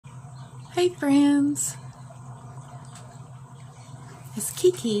Hey friends, it's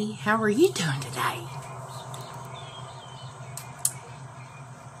Kiki. How are you doing today?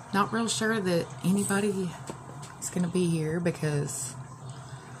 Not real sure that anybody is going to be here because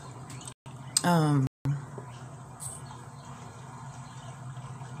I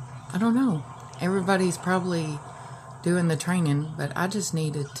don't know. Everybody's probably doing the training, but I just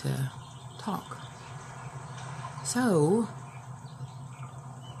needed to talk. So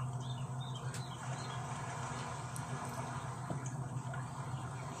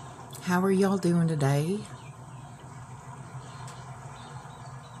how are y'all doing today?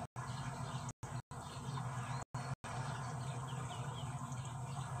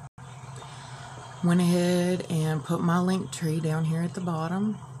 Went ahead and put my link tree down here at the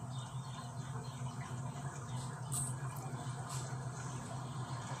bottom.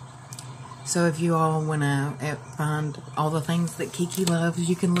 So if you all want to find all the things that Kiki loves,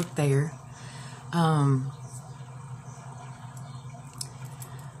 you can look there.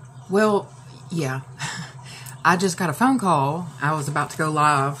 Well, yeah, I just got a phone call. I was about to go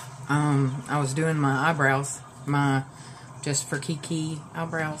live. I was doing my eyebrows, just for Kiki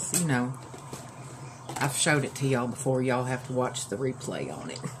eyebrows, you know. I've showed it to y'all before. Y'all have to watch the replay on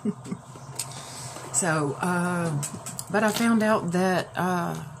it. So, but I found out that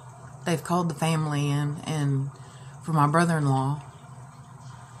they've called the family in, and for my brother-in-law,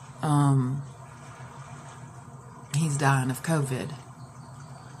 he's dying of COVID.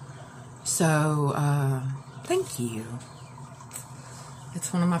 So, thank you.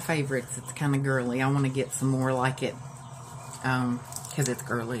 It's one of my favorites. It's kind of girly. I want to get some more like it, because it's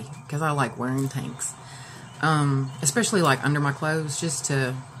girly, because I like wearing tanks. Especially like under my clothes, just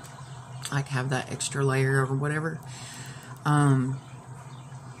to like have that extra layer or whatever.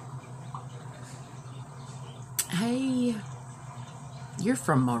 Hey, you're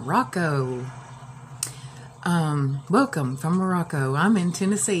from Morocco. Welcome from Morocco. I'm in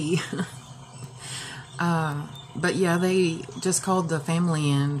Tennessee. But yeah, they just called the family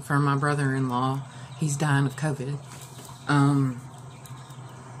in for my brother-in-law. He's dying of COVID.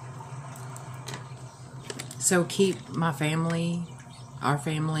 So keep my family, our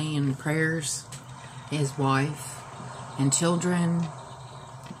family, in prayers, his wife and children.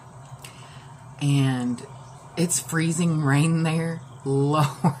 And it's freezing rain there.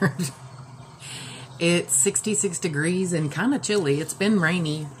 Lord. It's 66 degrees and kind of chilly. It's been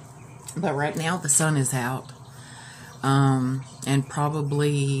rainy, but right now the sun is out. And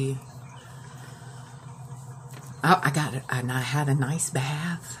probably, oh, I got it. And I had a nice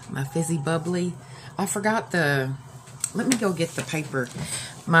bath, my fizzy bubbly. I forgot let me go get the paper.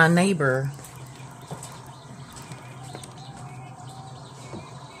 My neighbor,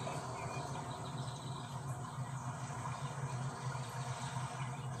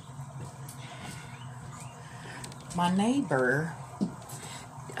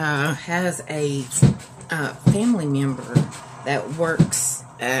 has a family member that works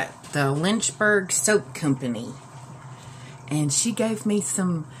at the Lynchburg Soap Company, and she gave me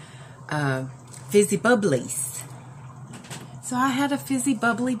some fizzy bubblies. So I had a fizzy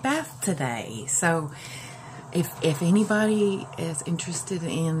bubbly bath today. So if anybody is interested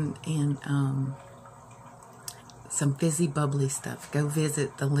in some fizzy bubbly stuff, go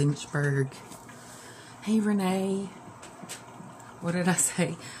visit the Lynchburg. Hey Renee, what did I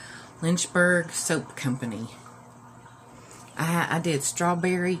say? Lynchburg Soap Company. I did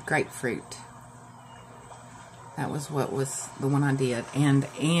strawberry grapefruit. That was the one I did. And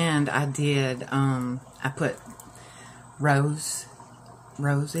I did, I put rose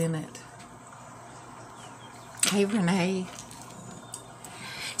in it. Hey Renee.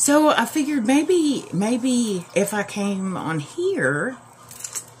 So I figured maybe if I came on here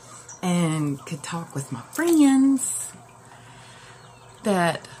and could talk with my friends,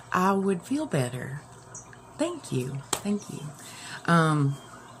 that I would feel better. Thank you. Thank you. And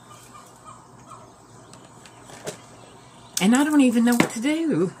I don't even know what to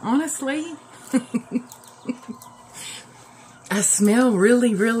do, honestly. I smell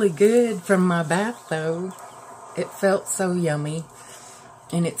really, really good from my bath, though. It felt so yummy.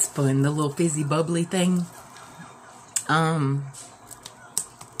 And it's fun, the little fizzy bubbly thing.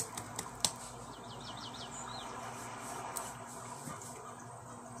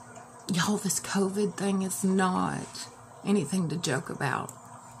 Y'all, this COVID thing is not anything to joke about.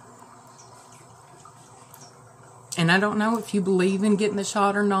 And I don't know if you believe in getting the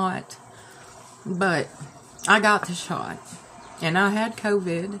shot or not, but I got the shot. And I had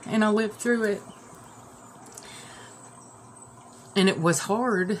COVID, and I lived through it. And it was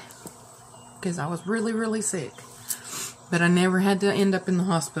hard, because I was really, really sick. But I never had to end up in the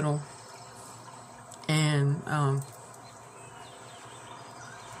hospital. And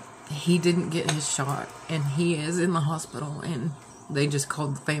he didn't get his shot, and he is in the hospital, and they just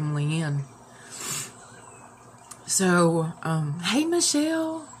called the family in. So, hey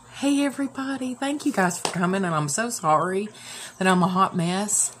Michelle, hey everybody, thank you guys for coming, and I'm so sorry that I'm a hot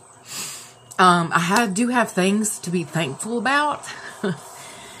mess. I do have things to be thankful about.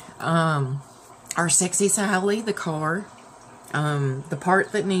 Our sexy Sally, the car, the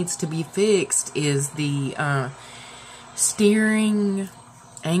part that needs to be fixed is the steering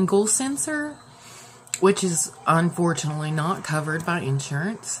angle sensor, which is unfortunately not covered by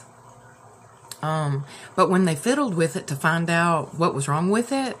insurance. But when they fiddled with it to find out what was wrong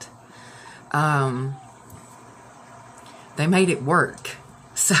with it, they made it work.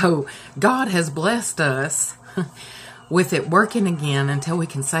 So God has blessed us with it working again until we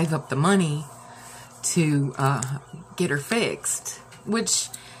can save up the money to get her fixed, which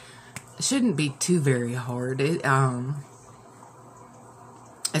shouldn't be too very hard.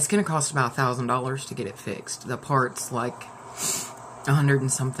 It's going to cost about $1,000 to get it fixed. The part's like $100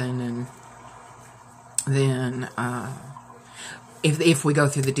 and something, and then if we go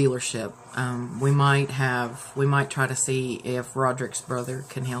through the dealership, we might try to see if Roderick's brother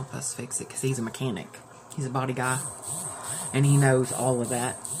can help us fix it, because he's a mechanic. He's a body guy, and he knows all of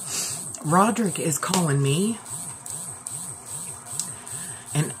that. Roderick is calling me,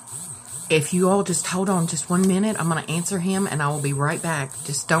 and if you all just hold on just 1 minute, I'm going to answer him, and I will be right back.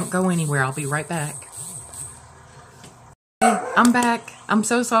 Just don't go anywhere. I'll be right back. Hey, I'm back. I'm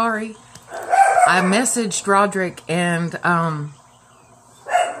so sorry. I messaged Roderick, and I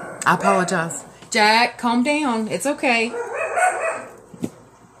apologize. Jack, calm down. It's okay.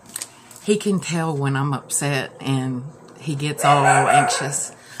 He can tell when I'm upset, and he gets all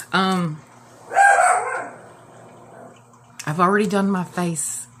anxious. I've already done my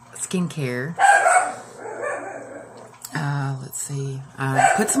face skincare. Let's see.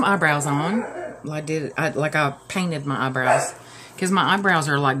 I put some eyebrows on. I painted my eyebrows, because my eyebrows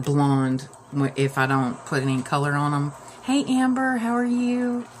are like blonde if I don't put any color on them. Hey Amber, how are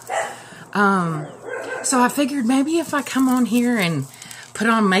you? So I figured maybe if I come on here and put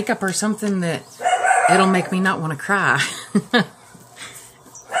on makeup or something, that it'll make me not want to cry.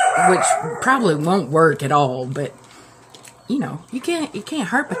 Which probably won't work at all, but you know, you can't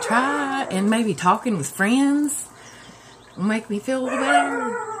hurt but try, and maybe talking with friends will make me feel a little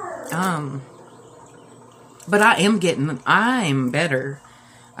better. But I'm better.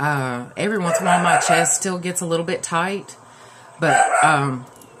 Every once in a while my chest still gets a little bit tight, but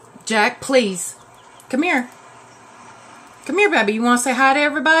Jack, please come here. Come here, baby. You want to say hi to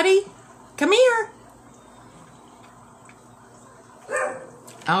everybody? Come here.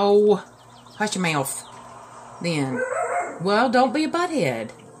 Oh, hush your mouth. Then, well, don't be a butthead.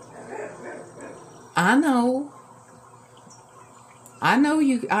 I know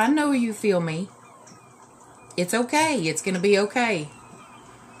you feel me. It's okay. It's going to be okay.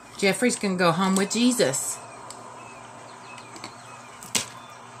 Jeffrey's going to go home with Jesus.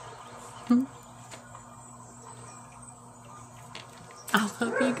 I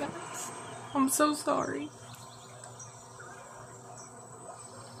love you guys. I'm so sorry.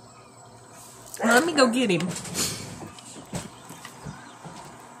 Let me go get him.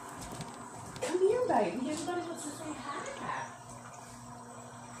 Come here, baby. Everybody wants to say hi.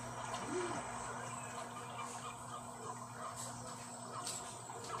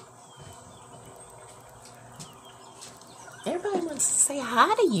 Everybody wants to say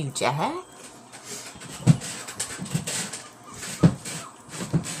hi to you, Jack.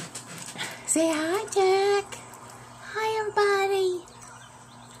 Say hi, Jack. Hi, everybody.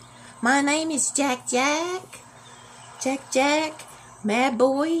 My name is Jack. Jack, mad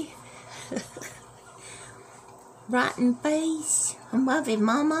boy. Rotten face. I'm loving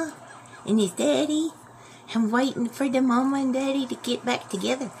Mama and his daddy. I'm waiting for the Mama and Daddy to get back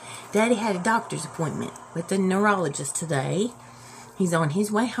together. Daddy had a doctor's appointment with the neurologist today. He's on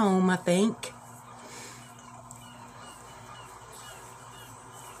his way home, I think.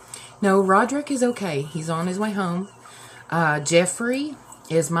 No, Roderick is okay. He's on his way home. Jeffrey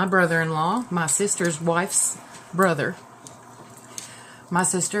is my brother-in-law, my sister's wife's brother. My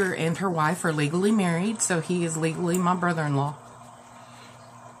sister and her wife are legally married, so he is legally my brother-in-law.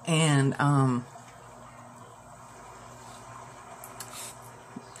 And,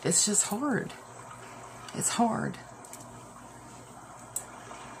 it's just hard. It's hard.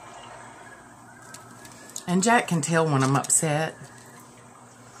 And Jack can tell when I'm upset.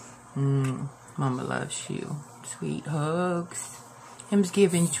 Mama loves you. Sweet hugs. I'm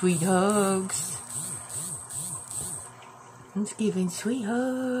giving sweet hugs. I'm giving sweet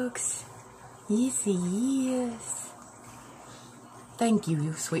hugs. Yes, he is. Thank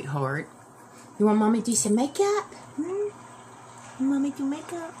you, sweetheart. You want Mommy to do some makeup? Hmm? You want me to do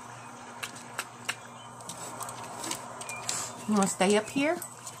makeup? You want to stay up here?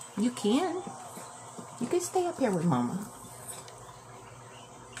 You can. You can stay up here with Mama.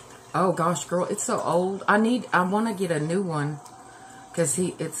 Oh gosh, girl, it's so old. I want to get a new one, cause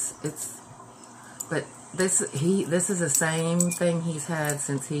but this is the same thing he's had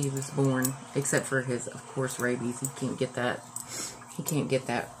since he was born, except for his, of course, rabies. He can't get that. He can't get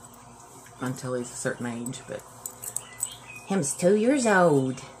that until he's a certain age. But him's 2 years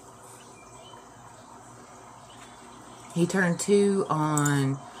old. He turned 2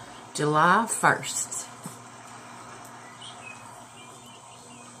 on July 1st.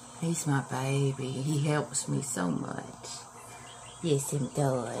 He's my baby. He helps me so much. Yes, he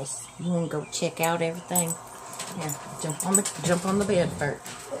does. You want to go check out everything? Here, jump on the bed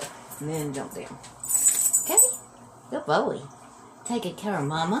first, and then jump down. Okay, good boy. Taking care of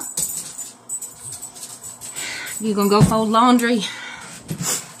Mama. You gonna go fold laundry?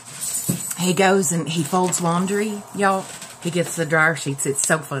 He goes and he folds laundry, y'all. He gets the dryer sheets. It's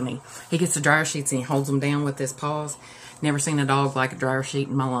so funny. He gets the dryer sheets and he holds them down with his paws. Never seen a dog like a dryer sheet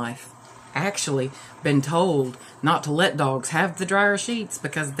in my life. Actually been told not to let dogs have the dryer sheets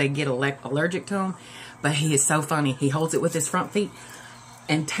because they get allergic to them. But he is so funny. He holds it with his front feet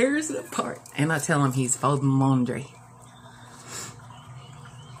and tears it apart. And I tell him he's folding laundry.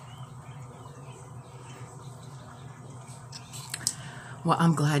 Well,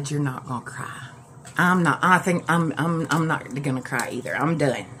 I'm glad you're not gonna cry. I'm not. I think I'm not gonna cry either. I'm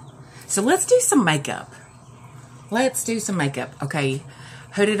done. So let's do some makeup. Let's do some makeup. Okay,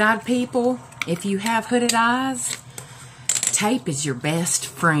 hooded-eyed people, if you have hooded eyes, tape is your best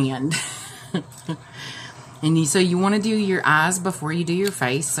friend. And so you want to do your eyes before you do your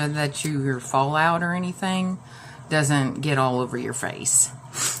face so that your fallout or anything doesn't get all over your face.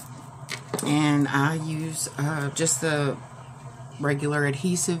 And I use just the regular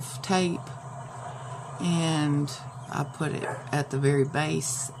adhesive tape, and I put it at the very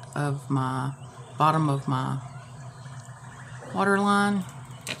base of my bottom of my waterline.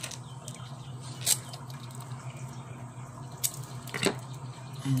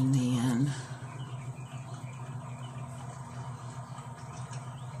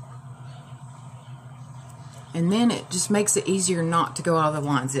 And then it just makes it easier not to go out of the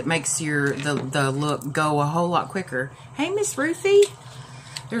lines. It makes the look go a whole lot quicker. Hey, Miss Ruthie.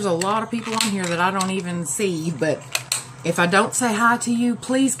 There's a lot of people on here that I don't even see, but if I don't say hi to you,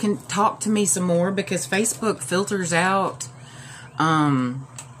 please can talk to me some more, because Facebook filters out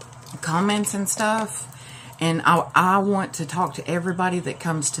comments and stuff, and I want to talk to everybody that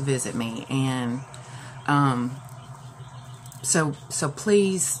comes to visit me, and so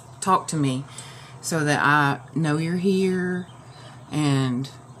please talk to me so that I know you're here, and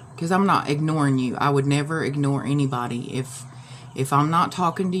because I'm not ignoring you. I would never ignore anybody. If I'm not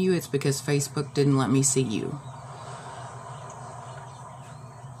talking to you, it's because Facebook didn't let me see you,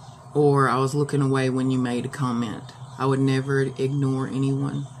 or I was looking away when you made a comment. I would never ignore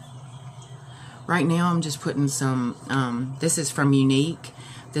anyone. Right now I'm just putting some, this is from Younique.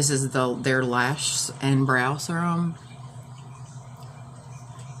 This is their lash and brow serum.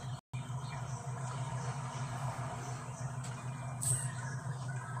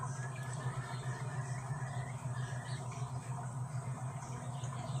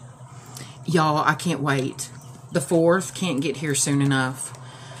 Y'all, I can't wait. The 4th can't get here soon enough.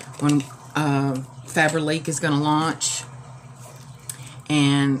 When Faberlic is going to launch,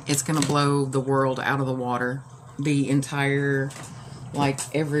 and it's going to blow the world out of the water. The entire, like,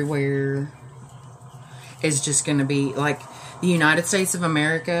 everywhere is just going to be, like, the United States of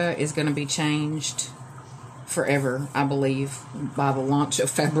America is going to be changed forever, I believe, by the launch of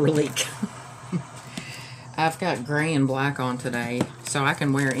Faberlic. I've got gray and black on today, so I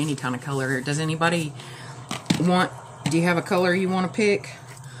can wear any kind of color. Does anybody do you have a color you want to pick?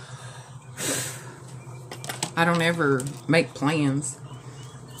 I don't ever make plans.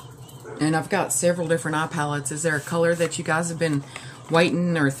 And I've got several different eye palettes. Is there a color that you guys have been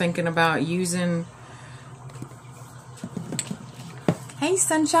waiting or thinking about using? Hey,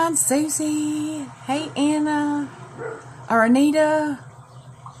 Sunshine Susie. Hey, Anna. Or Anita.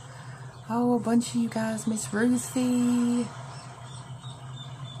 Oh, a bunch of you guys. Miss Ruthie.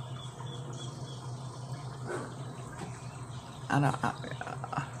 I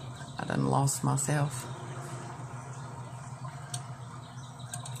done lost myself.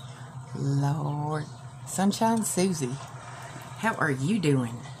 Lord. Sunshine Susie. How are you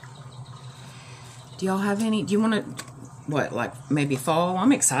doing? Do y'all have any? Do you want to what, like maybe fall?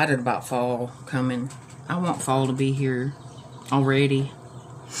 I'm excited about fall coming. I want fall to be here already.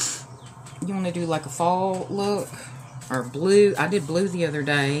 You want to do like a fall look? Or blue? I did blue the other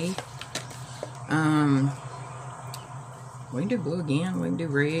day. We can do blue again. We can do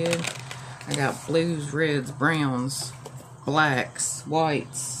red. I got blues, reds, browns, blacks,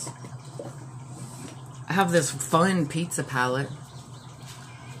 whites. I have this fun pizza palette.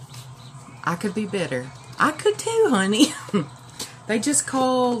 I could be better. I could too, honey. They just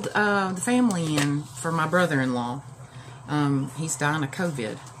called the family in for my brother-in-law. He's dying of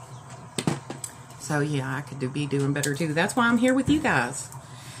COVID. So yeah, I could be doing better too. That's why I'm here with you guys.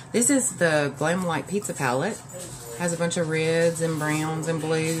 This is the Glamlite pizza palette. Has a bunch of reds and browns and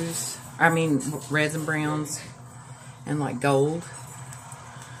blues. I mean, reds and browns and like gold.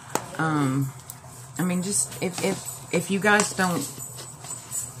 I mean, just if you guys don't,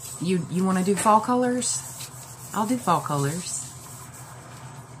 you want to do fall colors, I'll do fall colors.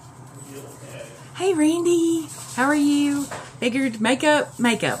 Hey, Randy, how are you? Figured makeup.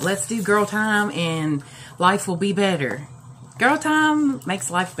 Let's do girl time and life will be better. Girl time makes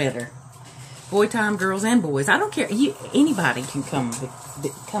life better. Boy time, girls and boys. I don't care. Anybody can come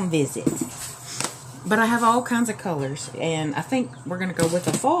visit. But I have all kinds of colors, and I think we're gonna go with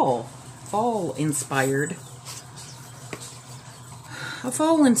a fall inspired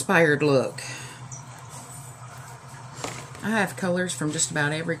look. I have colors from just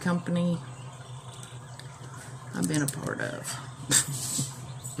about every company I've been a part of.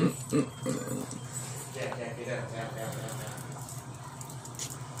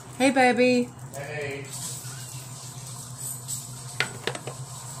 Hey, baby. Hey.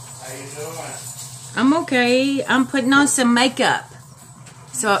 How you doing? I'm okay. I'm putting on some makeup.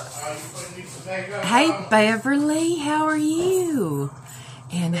 So, Are you putting me some makeup hey, on? Beverly, how are you?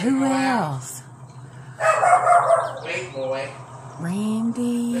 And who else? Wait, boy.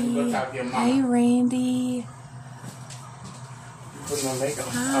 Randy. Let me go talk to your mama. Hey, Randy. Putting on makeup.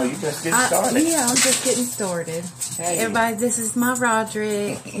 Oh, you just getting started. Yeah, I'm just getting started. Hey. Everybody, this is my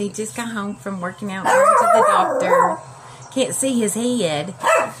Roderick. He just got home from working out. Went to the doctor. Can't see his head.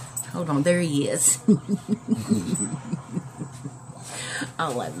 Hold on, there he is. I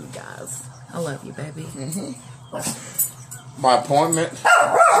love you guys. I love you, baby. My appointment next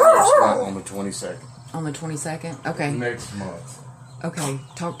month on the 22nd. On the 22nd? Okay. Next month. Okay,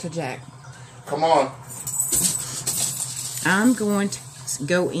 talk to Jack. Come on. I'm going to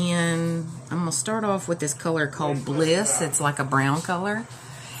go in. I'm going to start off with this color called Bliss. It's like a brown color.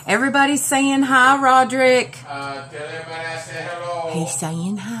 Everybody's saying hi, Roderick. Tell everybody I said hello. He's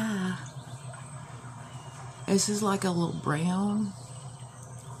saying hi. This is like a little brown.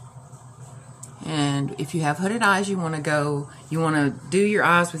 And if you have hooded eyes, you want to do your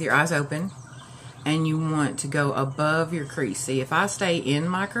eyes with your eyes open. And you want to go above your crease. See, if I stay in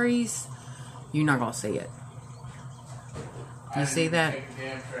my crease, you're not going to see it. You see that? Take the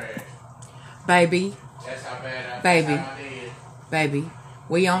damn trash. Baby, That's how bad Baby. I did. baby,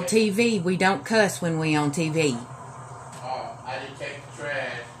 we on TV. We don't cuss when we on TV. Oh, I didn't take the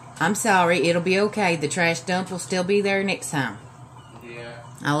trash. I'm sorry. It'll be okay. The trash dump will still be there next time. Yeah.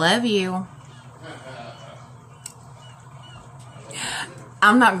 I love you.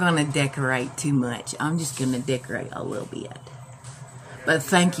 I'm not going to decorate too much. I'm just going to decorate a little bit. But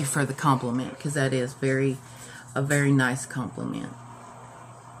thank you for the compliment, because that is a very nice compliment.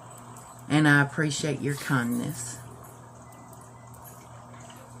 And I appreciate your kindness.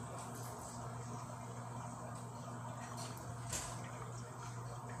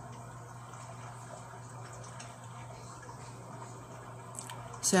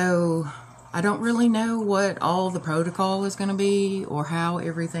 So, I don't really know what all the protocol is going to be or how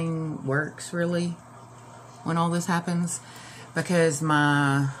everything works really when all this happens, because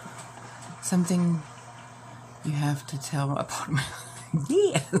something you have to tell apartment.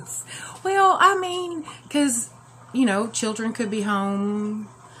 Yes. Well, I mean, because, children could be home.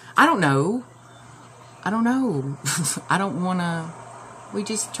 I don't know. I don't want to. We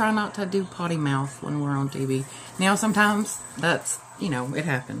just try not to do potty mouth when we're on TV. Now, sometimes that's, it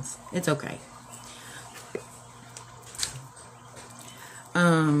happens. It's okay.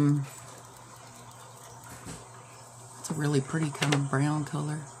 It's a really pretty kind of brown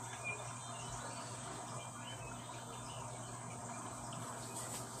color.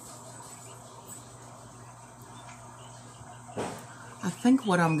 I think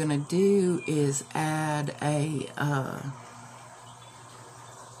what I'm going to do is add a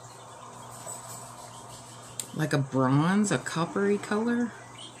like a bronze, a coppery color.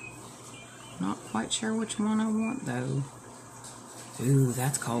 Not quite sure which one I want though. Ooh,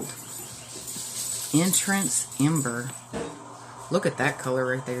 that's called Entrance Ember. Look at that color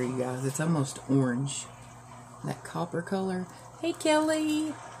right there, you guys. It's almost orange. That copper color. Hey,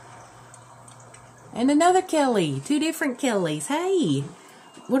 Kelly. And another Kelly. 2 different Kellys. Hey.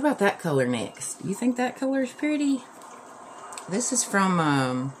 What about that color next? You think that color is pretty? This is from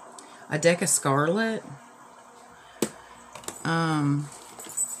a Deca Scarlet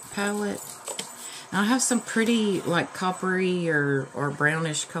palette. And I have some pretty like coppery or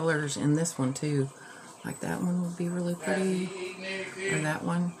brownish colors in this one too. Like that one would be really pretty. Or that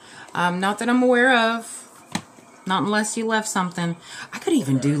one. Not that I'm aware of. Not unless you left something. I could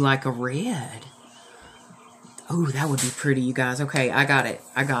even do like a red. Oh, that would be pretty, you guys. Okay, I got it.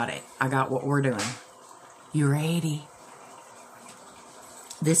 I got what we're doing. You ready?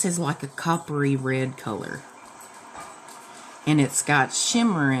 This is like a coppery red color. And it's got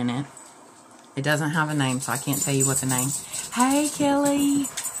shimmer in it. It doesn't have a name, so I can't tell you what the name. Hey, Kelly.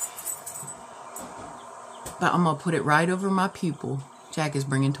 But I'm going to put it right over my pupil. Jack is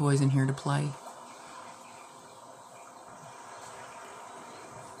bringing toys in here to play.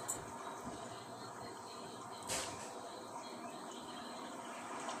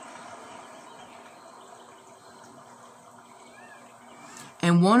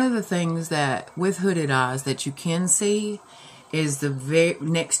 And one of the things that, with hooded eyes, that you can see is the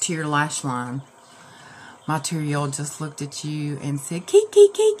next to your lash line. My 2-year-old just looked at you and said, Kiki,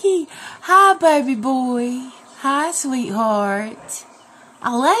 Kiki, hi, baby boy. Hi, sweetheart.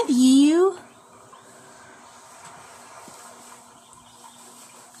 I love you.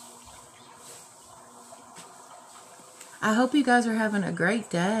 I hope you guys are having a great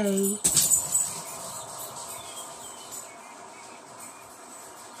day.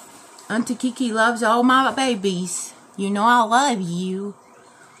 Auntie Kiki loves all my babies. You know I love you.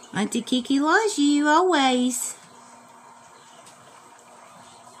 Auntie Kiki loves you always.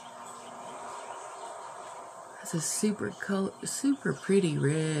 That's a super pretty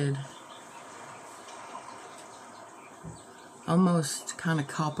red. Almost kind of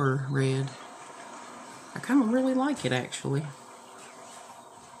copper red. I kind of really like it actually.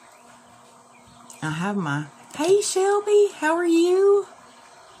 I have my... Hey Shelby, how are you?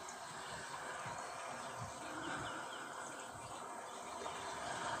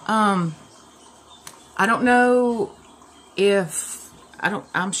 I don't know if,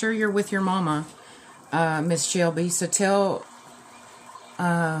 I'm sure you're with your mama, Miss Shelby, so tell,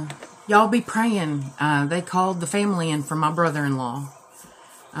 y'all be praying. They called the family in for my brother-in-law.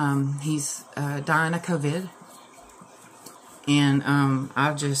 He's, dying of COVID. And,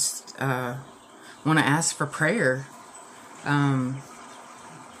 I just, want to ask for prayer. And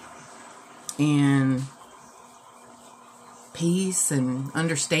peace and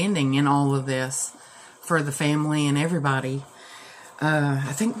understanding in all of this for the family and everybody.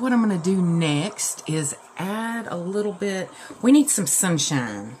 I think what I'm going to do next is add a little bit. We need some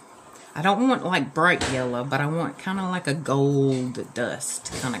sunshine. I don't want like bright yellow, but I want kind of like a gold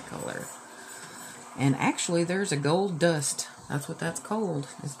dust kind of color. And actually there's a gold dust. That's what that's called.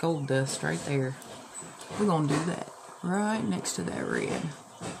 It's gold dust right there. We're going to do that right next to that red.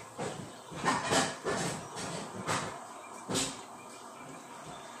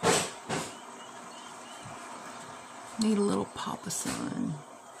 Need a little pop of sun.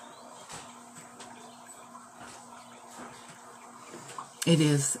 It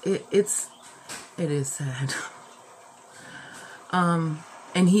is sad.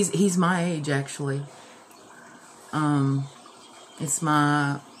 And he's my age actually. It's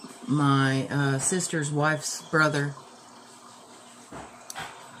my sister's wife's brother.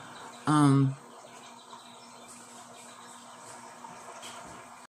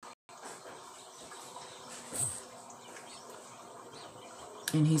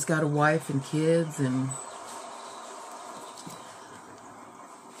 And he's got a wife and kids, and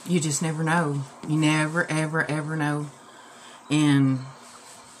you just never know. You never, ever, ever know. And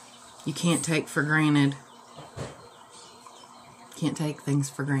you can't take for granted. Can't take things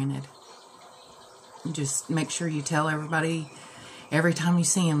for granted. Just make sure you tell everybody every time you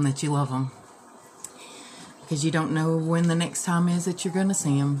see them that you love them. Because you don't know when the next time is that you're going to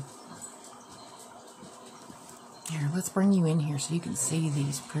see them. Here, let's bring you in here so you can see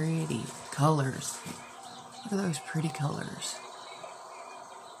these pretty colors. Look at those pretty colors.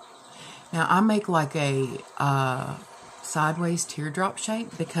 Now, I make like a sideways teardrop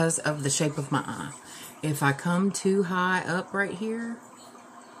shape because of the shape of my eye. If I come too high up right here,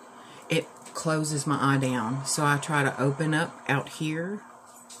 it closes my eye down. So I try to open up out here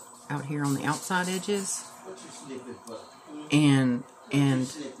on the outside edges, and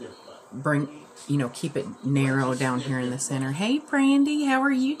bring, keep it narrow down here in the center. Hey, Brandy, how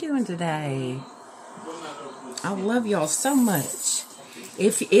are you doing today? I love y'all so much.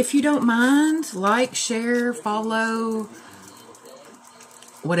 If you don't mind, like, share, follow,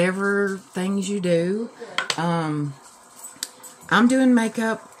 whatever things you do. I'm doing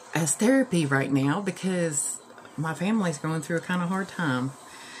makeup as therapy right now because my family's going through a kind of hard time.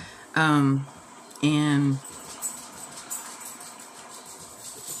 And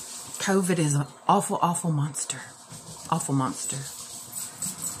COVID is an awful, awful monster. Awful monster.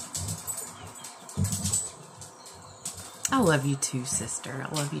 I love you too, sister.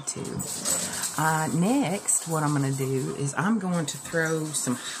 I love you too. Next, what I'm going to do is I'm going to throw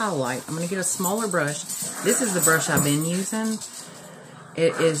some highlight. I'm going to get a smaller brush. This is the brush I've been using.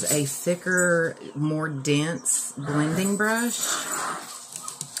 It is a thicker, more dense blending brush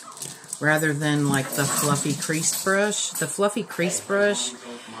rather than like the fluffy creased brush. The fluffy creased brush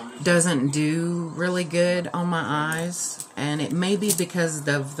doesn't do really good on my eyes, and it may be because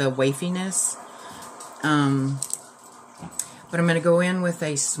of the wafiness. But I'm going to go in with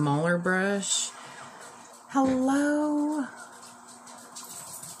a smaller brush. Hello.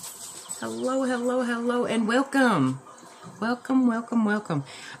 Hello, hello, hello, and welcome. Welcome, welcome, welcome.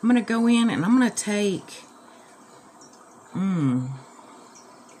 I'm going to go in and I'm going to take... I'm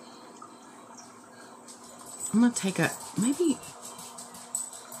going to take a... Maybe...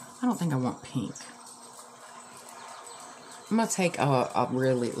 I don't think I want pink. I'm going to take a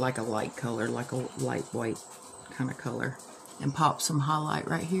really, like a light color, like a light white kind of color. And pop some highlight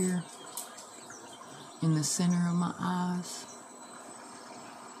right here in the center of my eyes.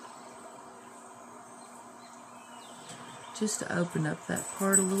 Just to open up that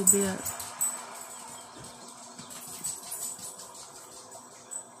part a little bit.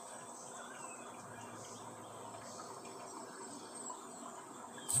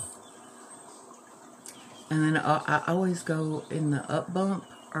 And then I always go in the up bump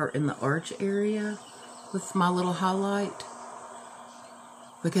or in the arch area with my little highlight,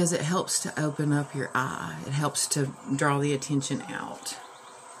 because it helps to open up your eye. It helps to draw the attention out.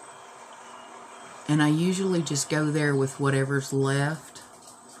 And I usually just go there with whatever's left,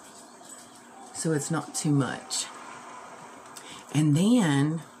 so it's not too much. And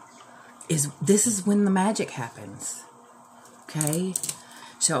then this is when the magic happens. Okay?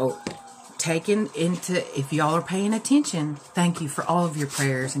 So taken into, if y'all are paying attention, thank you for all of your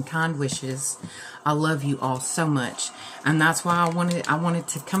prayers and kind wishes. I love you all so much, and that's why I wanted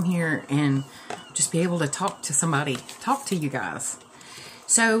to come here and just be able to talk to somebody, talk to you guys.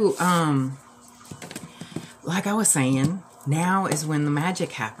 So, like I was saying, now is when the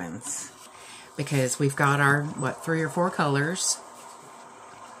magic happens, because we've got our 3 or 4 colors,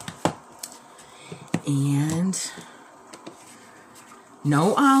 and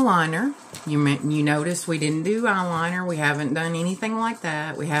no eyeliner. You notice we didn't do eyeliner. We haven't done anything like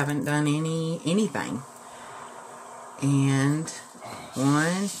that. We haven't done anything. And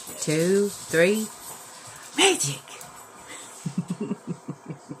 1, 2, 3, magic.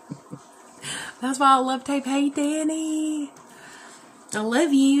 That's why I love tape. Hey, Danny, I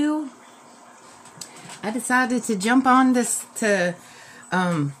love you. I decided to jump on this to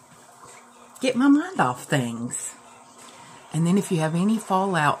get my mind off things. And then if you have any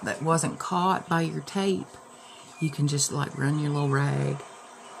fallout that wasn't caught by your tape, you can just like run your little rag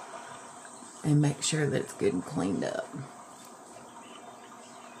and make sure that it's good and cleaned up.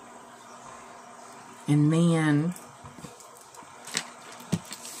 And then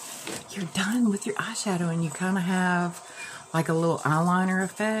you're done with your eyeshadow, and you kind of have like a little eyeliner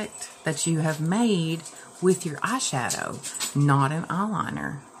effect that you have made with your eyeshadow, not an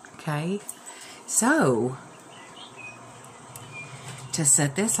eyeliner. Okay? So to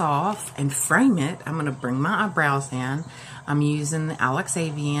set this off and frame it, I'm going to bring my eyebrows in. I'm using the Alex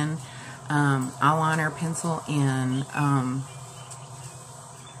Avian eyeliner pencil in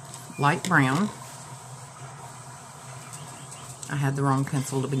light brown. I had the wrong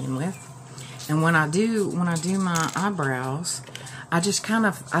pencil to begin with. And when I do my eyebrows, I just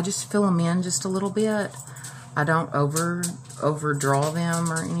fill them in just a little bit. I don't overdraw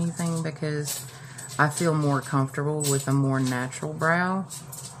them or anything, because I feel more comfortable with a more natural brow.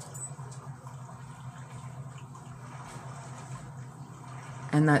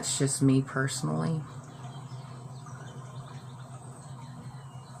 And that's just me personally.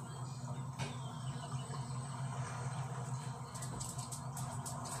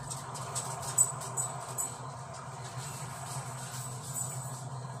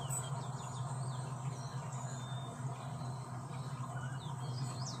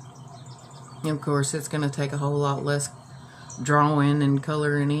 Of course, it's going to take a whole lot less drawing and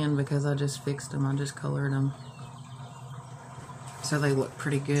coloring in, because I just fixed them. I just colored them. So they look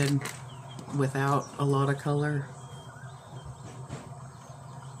pretty good. without a lot of color.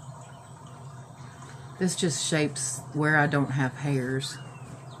 This just shapes where I don't have hairs.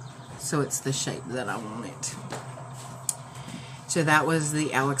 So it's the shape that I want it. So that was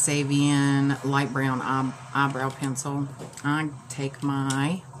the Alex Avian light brown eyebrow pencil. I take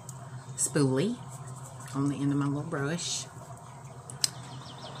my spoolie on the end of my little brush,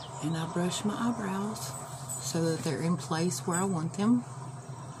 and I brush my eyebrows so that they're in place where I want them.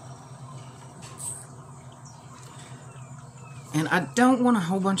 And I don't want a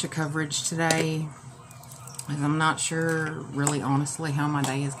whole bunch of coverage today, because I'm not sure, really honestly, how my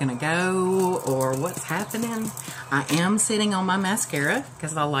day is going to go or what's happening. I am sitting on my mascara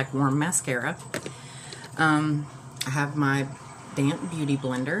because I like warm mascara. I have my damp beauty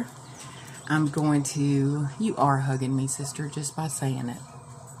blender. I'm going to... You are hugging me, sister, just by saying it.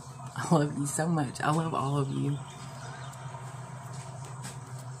 I love you so much. I love all of you.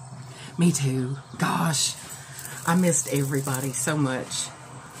 Me too. Gosh, I missed everybody so much.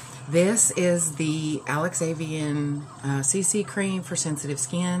 This is the Alex Avian CC cream for sensitive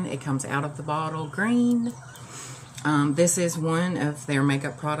skin. It comes out of the bottle green. This is one of their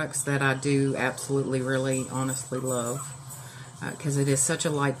makeup products that I do absolutely, really, honestly love, because it is such a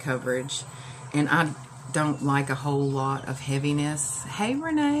light coverage, and I don't like a whole lot of heaviness. Hey,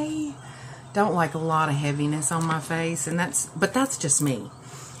 Renee. Don't like a lot of heaviness on my face, and but that's just me.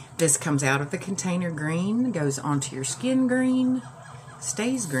 This comes out of the container green, goes onto your skin green,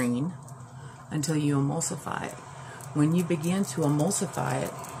 stays green until you emulsify it. When you begin to emulsify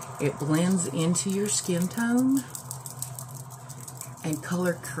it, it blends into your skin tone and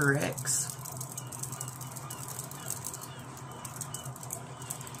color corrects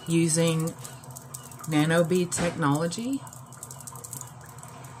using nano bead technology.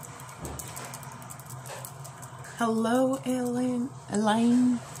 Hello, Eileen,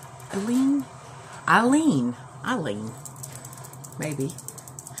 maybe.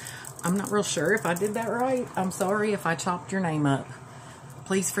 I'm not real sure if I did that right. I'm sorry if I chopped your name up.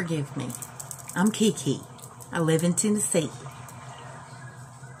 Please forgive me. I'm Kiki. I live in Tennessee.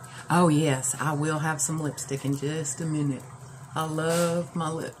 Oh yes, I will have some lipstick in just a minute. I love my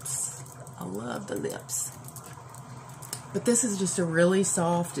lips. I love the lips. But this is just a really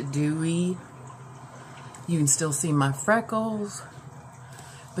soft, dewy. You can still see my freckles,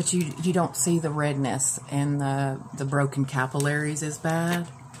 but you don't see the redness and the broken capillaries as bad,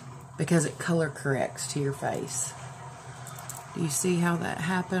 because it color corrects to your face. Do you see how that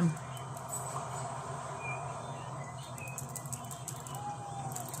happened?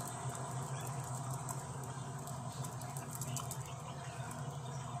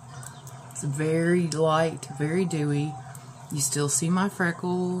 It's very light, very dewy. You still see my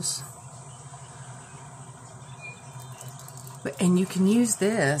freckles. And you can use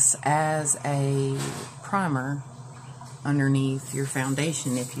this as a primer underneath your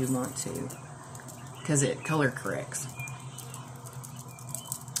foundation if you want to, because it color corrects.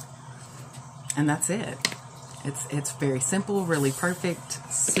 And that's it. It's very simple, really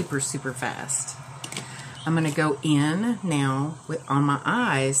perfect, super, super fast. I'm going to go in now on my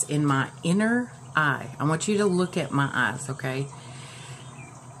eyes, in my inner eye. I want you to look at my eyes, okay?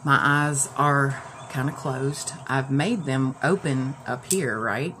 My eyes are kind of closed. I've made them open up here,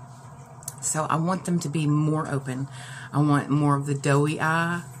 right? So I want them to be more open. I want more of the doughy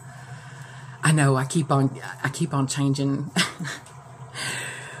eye. I know I keep on changing.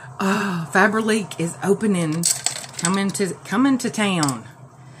 Oh, Faberlic is opening, coming to town.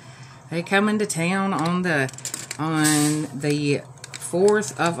 They come into town on the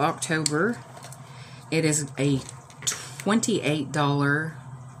 4th of October. It is a $28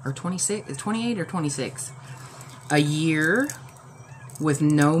 or 26, 28 or 26 a year with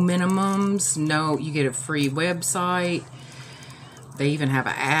no minimums. No, you get a free website. They even have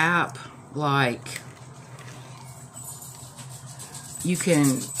an app. Like, you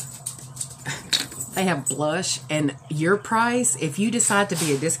can, they have blush, and your price, if you decide to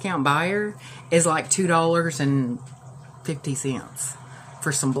be a discount buyer, is like $2.50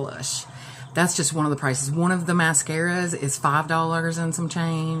 for some blush. That's just one of the prices. One of the mascaras is $5 and some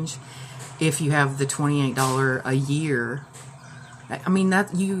change. If you have the $28 a year, I mean,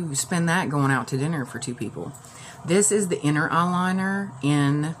 that you spend that going out to dinner for 2 people. This is the inner eyeliner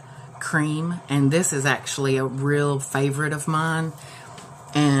in cream, and this is actually a real favorite of mine.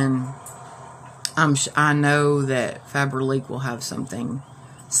 And I know that Faberlic will have something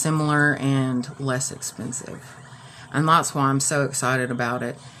similar and less expensive, and that's why I'm so excited about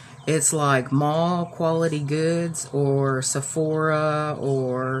it. It's like mall quality goods, or Sephora,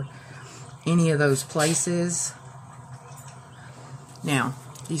 or any of those places. Now,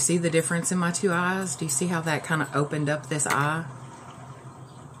 Do you see the difference in my two eyes? Do you see how that kind of opened up this eye?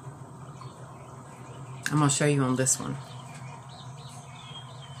 I'm going to show you on this one.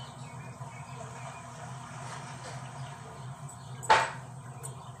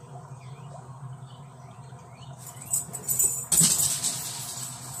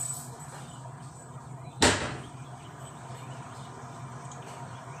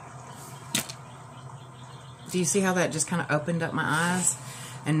 Do you see how that just kind of opened up my eyes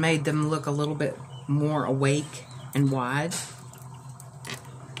and made them look a little bit more awake and wide?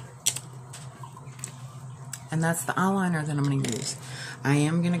 And that's the eyeliner that I'm going to use. I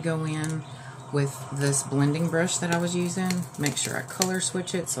am going to go in with this blending brush that I was using. Make sure I color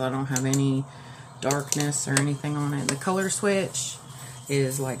switch it so I don't have any darkness or anything on it. The color switch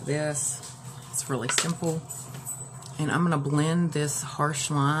is like this. It's really simple. And I'm going to blend this harsh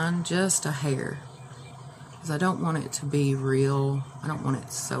line just a hair, because I don't want it to be real. I don't want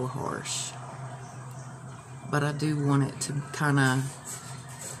it so harsh. But I do want it to kind of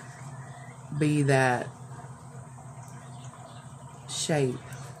be that shape.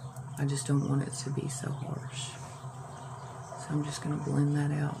 I just don't want it to be so harsh. So I'm just going to blend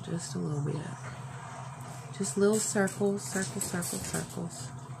that out just a little bit. Just little circles, circles, circles, circles.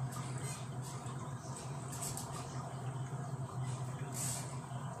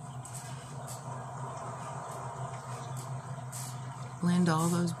 Blend all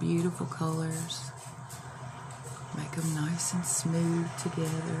those beautiful colors. Make them nice and smooth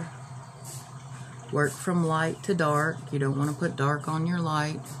together. Work from light to dark. You don't want to put dark on your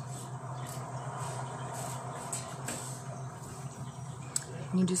light.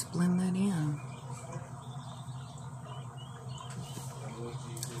 And you just blend that in.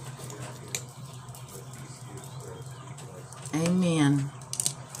 Amen.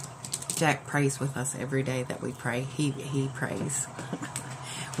 Jack prays with us every day that we pray. He prays.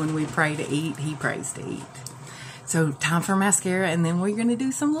 When we pray to eat, he prays to eat. So time for mascara, and then we're going to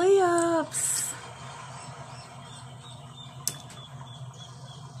do some lips.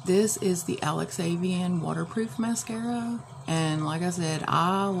 This is the Alex Avian waterproof mascara, and like I said,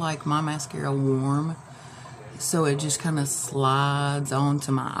 I like my mascara warm, so it just kind of slides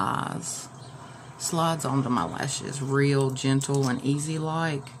onto my eyes, slides onto my lashes, real gentle and easy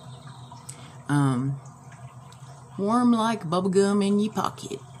like. Warm like bubblegum in your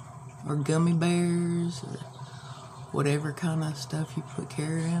pocket, or gummy bears, or whatever kind of stuff you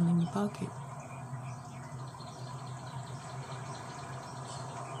carry around in your pocket.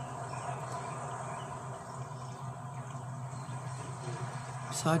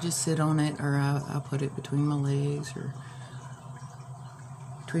 So I just sit on it, or I put it between my legs, or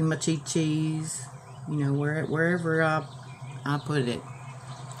between my chi-chis, you know, wherever I put it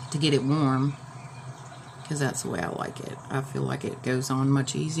to get it warm, because that's the way I like it. I feel like it goes on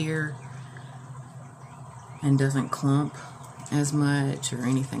much easier and doesn't clump as much or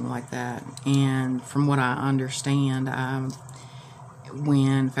anything like that. And from what I understand,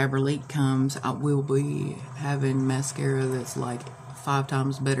 when Faberlic comes, I will be having mascara that's like 5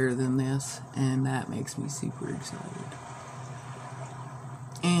 times better than this, and that makes me super excited.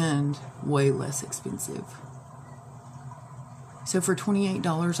 And way less expensive. So for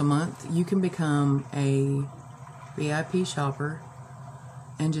 $28 a month, you can become a VIP shopper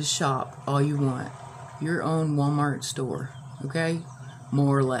and just shop all you want. Your own Walmart store, okay?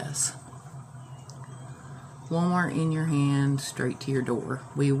 More or less. Walmart in your hand, straight to your door.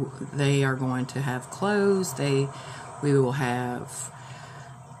 They are going to have clothes. We will have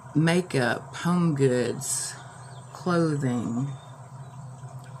makeup, home goods, clothing,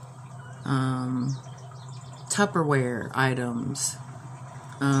 Tupperware items,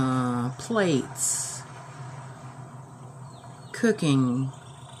 plates, cooking,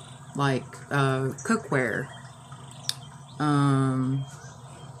 like cookware,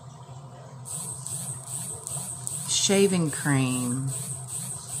 shaving cream,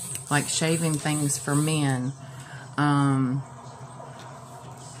 like shaving things for men,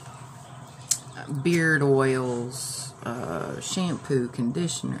 beard oils, shampoo,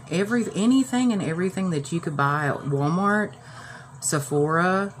 conditioner, anything and everything that you could buy at Walmart,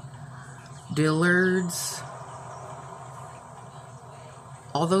 Sephora, Dillard's,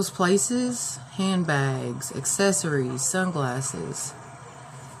 all those places, handbags, accessories, sunglasses,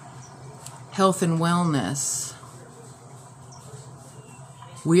 health and wellness.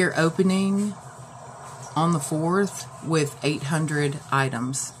 We are opening on the 4th with 800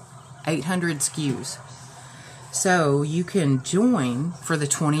 items, 800 SKUs. So you can join for the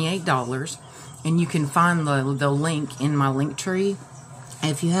 $28, and you can find the link in my link tree.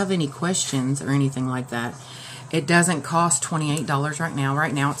 If you have any questions or anything like that, It doesn't cost $28 right now.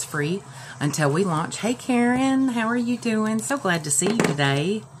 Right now it's free until we launch. Hey Karen, how are you doing? So glad to see you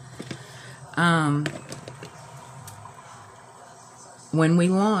today. When we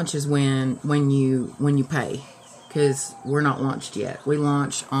launch is when you pay, because we're not launched yet. We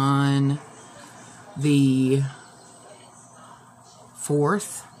launch on the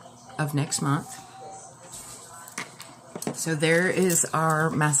 4th of next month. So there is our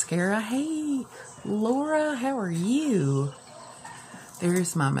mascara. Hey, Laura, how are you?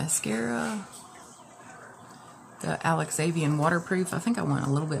 There's my mascara. The Alexavian waterproof. I think I want a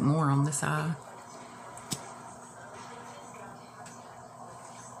little bit more on this eye.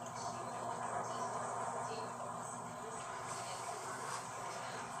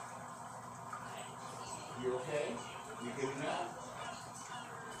 You okay? You good enough?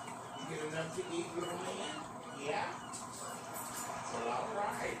 You good enough to eat, little man? Yeah? Well, all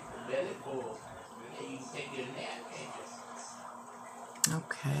right. The belly full. You can take your nap, can't you?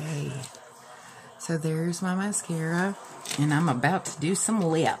 Okay. So there's my mascara. And I'm about to do some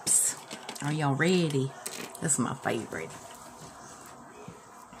lips. Are y'all ready? This is my favorite.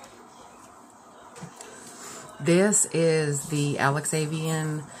 This is the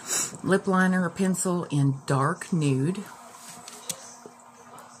Alexavian lip liner pencil in dark nude.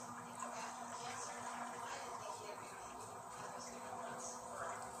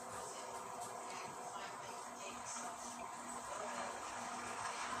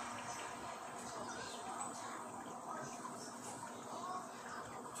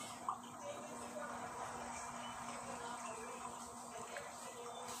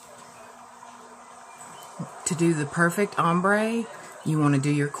 To do the perfect ombre, you want to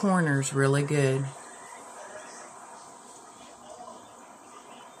do your corners really good.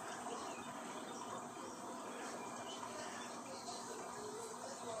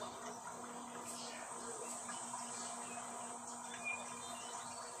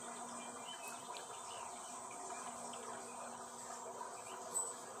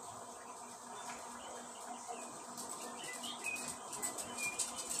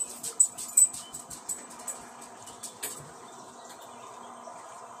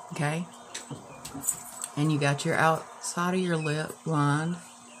 Okay, and you got your outside of your lip lined,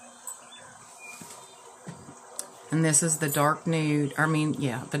 and this is the dark nude,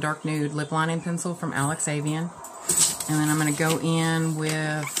 the dark nude lip lining pencil from Alexavian. And then I'm going to go in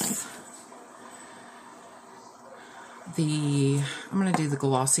with I'm going to do the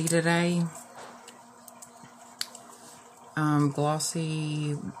glossy today,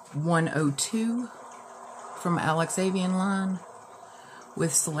 glossy 102 from Alexavian line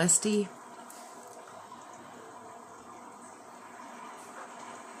with Celeste.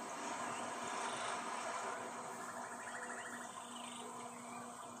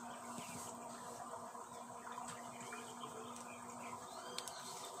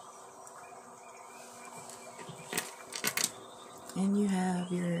 And you have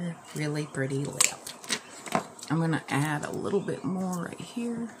your really pretty lip. I'm going to add a little bit more right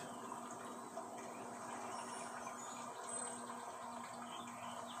here.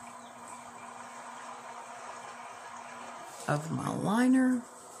 Of my liner.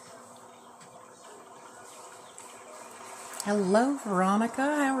 Hello, Veronica.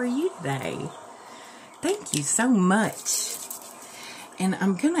 How are you today? Thank you so much. And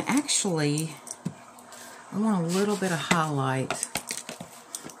I'm going to I want a little bit of highlight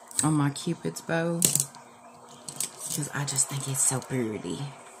on my Cupid's bow, because I just think it's so pretty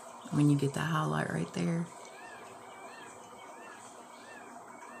when you get the highlight right there.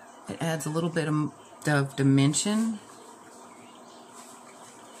 It adds a little bit of dimension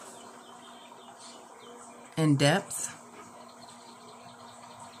and depth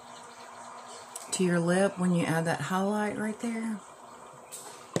to your lip when you add that highlight right there.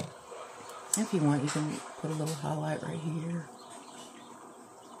 If you want, you can put a little highlight right here,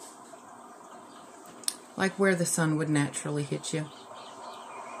 like where the sun would naturally hit you.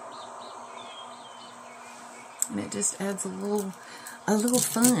 And it just adds a little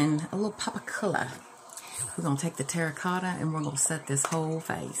fun, a little pop of color. We're going to take the terracotta and we're going to set this whole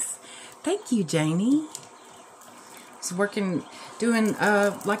face. Thank you, Janie. It's doing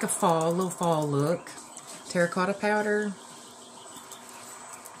like a little fall look. Terracotta powder.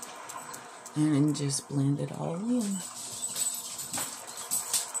 And just blend it all in.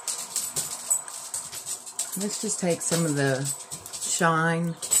 Let's just take some of the shine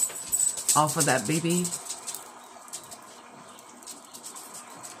off of that BB.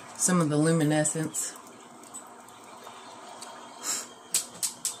 Some of the luminescence.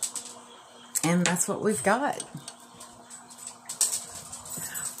 And that's what we've got.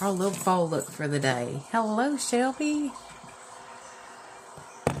 Our little fall look for the day. Hello, Shelby.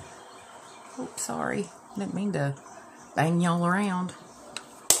 Oops, sorry. Didn't mean to bang y'all around.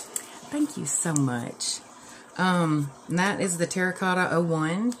 Thank you so much. That is the Terracotta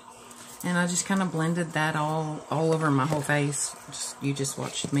 01. And I just kind of blended that all over my whole face. You just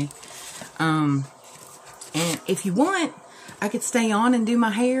watched me. And if you want, I could stay on and do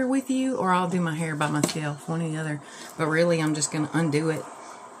my hair with you, or I'll do my hair by myself, one or the other. But really, I'm just going to undo it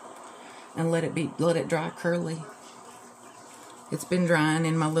and let it dry curly. It's been drying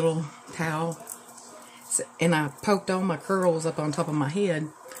in my little towel. And I poked all my curls up on top of my head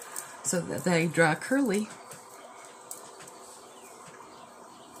so that they dry curly.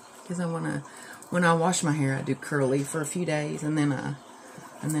 Because I want to, when I wash my hair, I do curly for a few days, and then I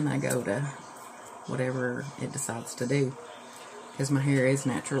go to whatever it decides to do. Because my hair is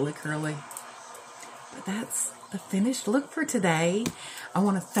naturally curly. But that's the finished look for today. I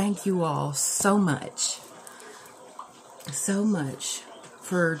want to thank you all so much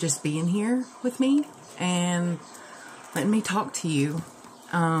for just being here with me and letting me talk to you.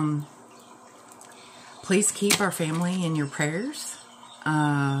 Please keep our family in your prayers.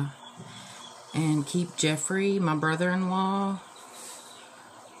 And keep Jeffrey, my brother-in-law,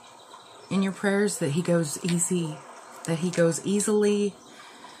 in your prayers, that he goes easily,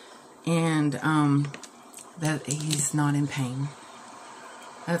 and that he's not in pain.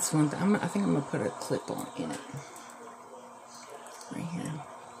 That's one thing. I think I'm gonna put a clip on in it right here.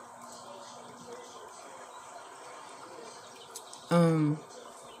 And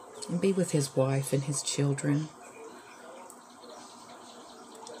be with his wife and his children.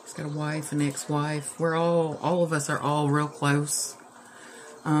 He's got a wife, an ex-wife. We're all of us are all real close.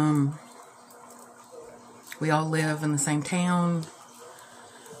 We all live in the same town.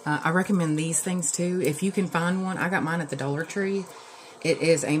 I recommend these things too. If you can find one, I got mine at the Dollar Tree. It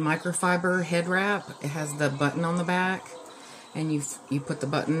is a microfiber head wrap. It has the button on the back, and you put the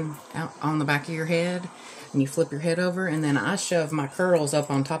button out on the back of your head, and you flip your head over, and then I shove my curls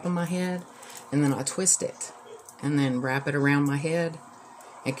up on top of my head, and then I twist it, and then wrap it around my head,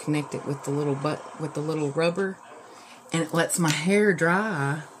 and connect it with the little rubber, and it lets my hair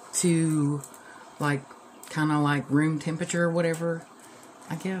dry to kind of like room temperature or whatever,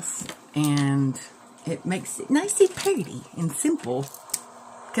 I guess, and it makes it nice and pretty and simple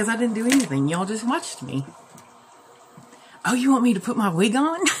because I didn't do anything. Y'all just watched me. Oh, you want me to put my wig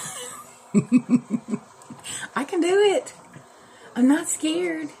on? I can do it. I'm not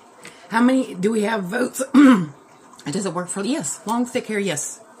scared. How many do we have votes? Does it work for, yes, long thick hair,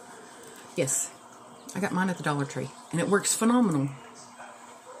 yes. Yes. I got mine at the Dollar Tree, and it works phenomenal.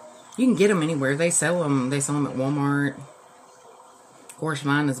 You can get them anywhere. They sell them. They sell them at Walmart. Of course,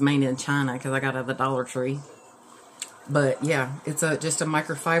 mine is made in China because I got it at the Dollar Tree. But yeah, it's just a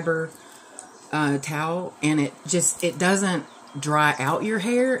microfiber towel, and it doesn't dry out your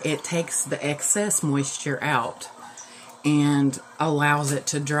hair. It takes the excess moisture out and allows it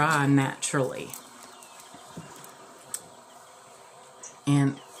to dry naturally.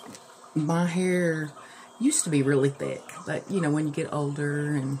 And my hair used to be really thick, but you know, when you get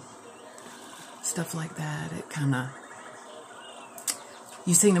older and stuff like that, it kind of,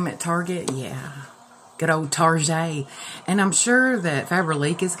 you seen them at Target? Yeah, good old Target. And I'm sure that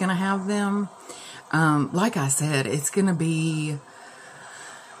Faberlic is going to have them. Like I said, it's going to be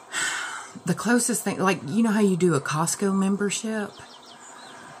the closest thing, like, you know how you do a Costco membership,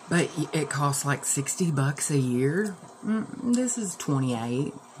 but it costs like $60 a year. This is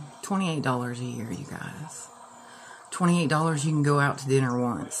 $28 a year, you guys. $28, you can go out to dinner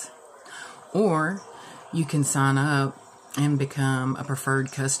once. Or you can sign up and become a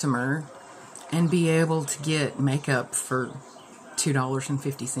preferred customer and be able to get makeup for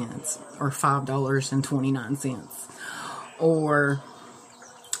 $2.50 or $5.29, or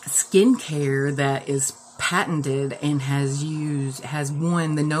skincare that is patented and has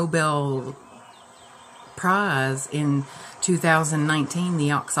won the Nobel Prize in 2019,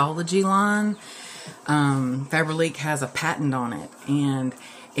 the Oxology line. Faberlic has a patent on it, and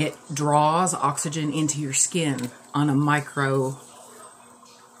it draws oxygen into your skin on a micro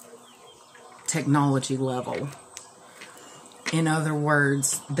technology level. In other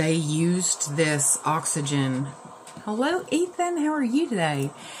words, they used this oxygen. Hello, Ethan. How are you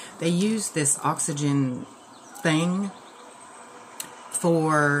today? They used this oxygen thing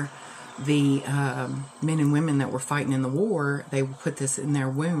for the men and women that were fighting in the war. They would put this in their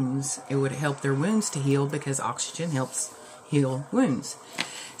wounds. It would help their wounds to heal because oxygen helps heal wounds.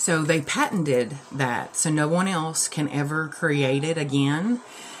 So they patented that, so no one else can ever create it again.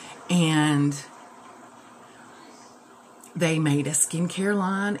 And they made a skincare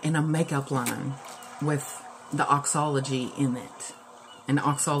line and a makeup line with the Oxology in it, an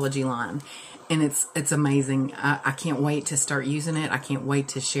Oxology line, and it's amazing. I can't wait to start using it. I can't wait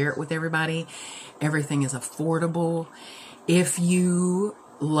to share it with everybody. Everything is affordable. If you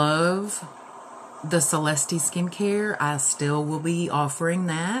love the Celeste skincare, I still will be offering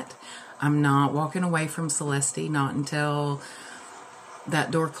that. I'm not walking away from Celeste, not until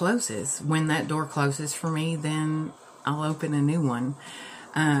that door closes. When that door closes for me, then I'll open a new one.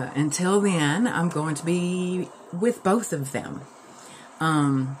 Until then, I'm going to be with both of them.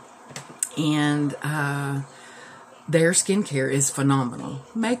 And their skincare is phenomenal.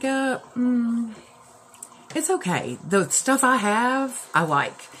 Makeup, it's okay. The stuff I have, I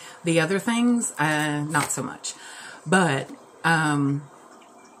like. The other things, not so much. But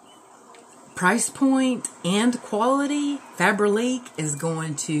price point and quality, Faberlic is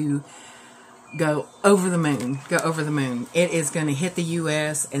going to go over the moon. Go over the moon. It is going to hit the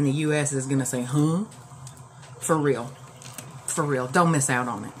U.S. and the U.S. is going to say, huh? For real. For real. Don't miss out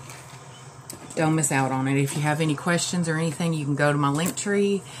on it. Don't miss out on it. If you have any questions or anything, you can go to my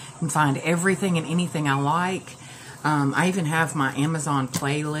Linktree and find everything and anything I like. I even have my Amazon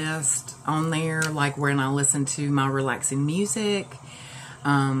playlist on there, like when I listen to my relaxing music,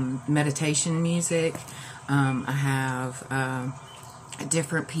 meditation music. I have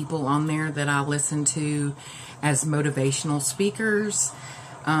different people on there that I listen to as motivational speakers.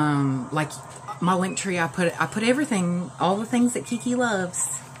 Like my Linktree, I put everything, all the things that Kiki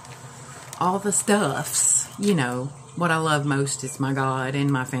loves, all the stuffs. You know, what I love most is my God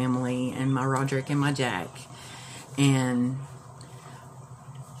and my family and my Roderick and my Jack. And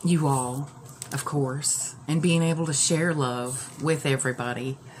you all, of course, and being able to share love with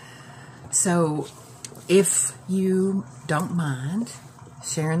everybody. So if you don't mind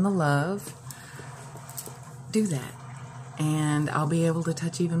sharing the love, do that. And I'll be able to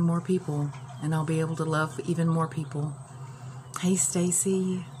touch even more people, and I'll be able to love even more people. Hey,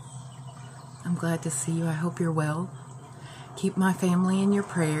 Stacy, I'm glad to see you. I hope you're well. Keep my family in your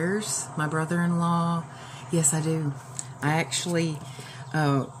prayers. My brother-in-law. Yes, I do. I actually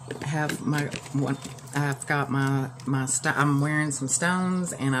have I've got I'm wearing some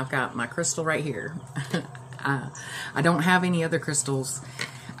stones, and I've got my crystal right here. I don't have any other crystals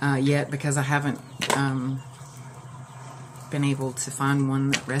yet because I haven't been able to find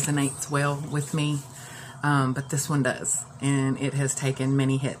one that resonates well with me. But this one does, and it has taken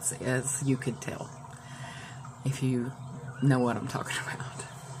many hits, as you could tell, if you know what I'm talking about.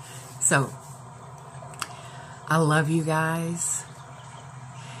 So, I love you guys.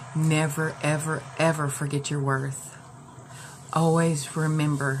 Never, ever, ever forget your worth. Always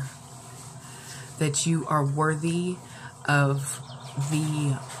remember that you are worthy of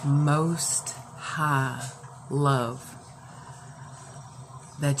the most high love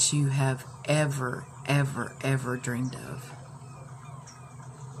that you have ever, ever, ever dreamed of.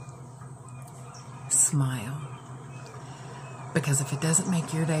 Smile. Because if it doesn't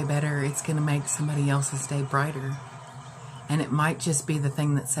make your day better, it's going to make somebody else's day brighter. And it might just be the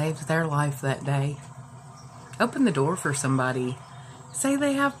thing that saves their life that day. Open the door for somebody. Say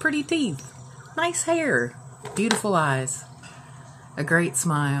they have pretty teeth, nice hair, beautiful eyes, a great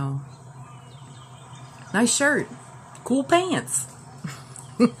smile, nice shirt, cool pants.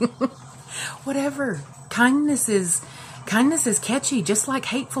 Whatever. Kindness is catchy, just like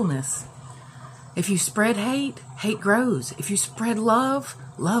hatefulness. If you spread hate, hate grows. If you spread love,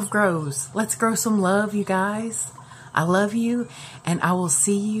 love grows. Let's grow some love, you guys. I love you, and I will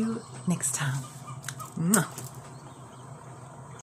see you next time. Mwah.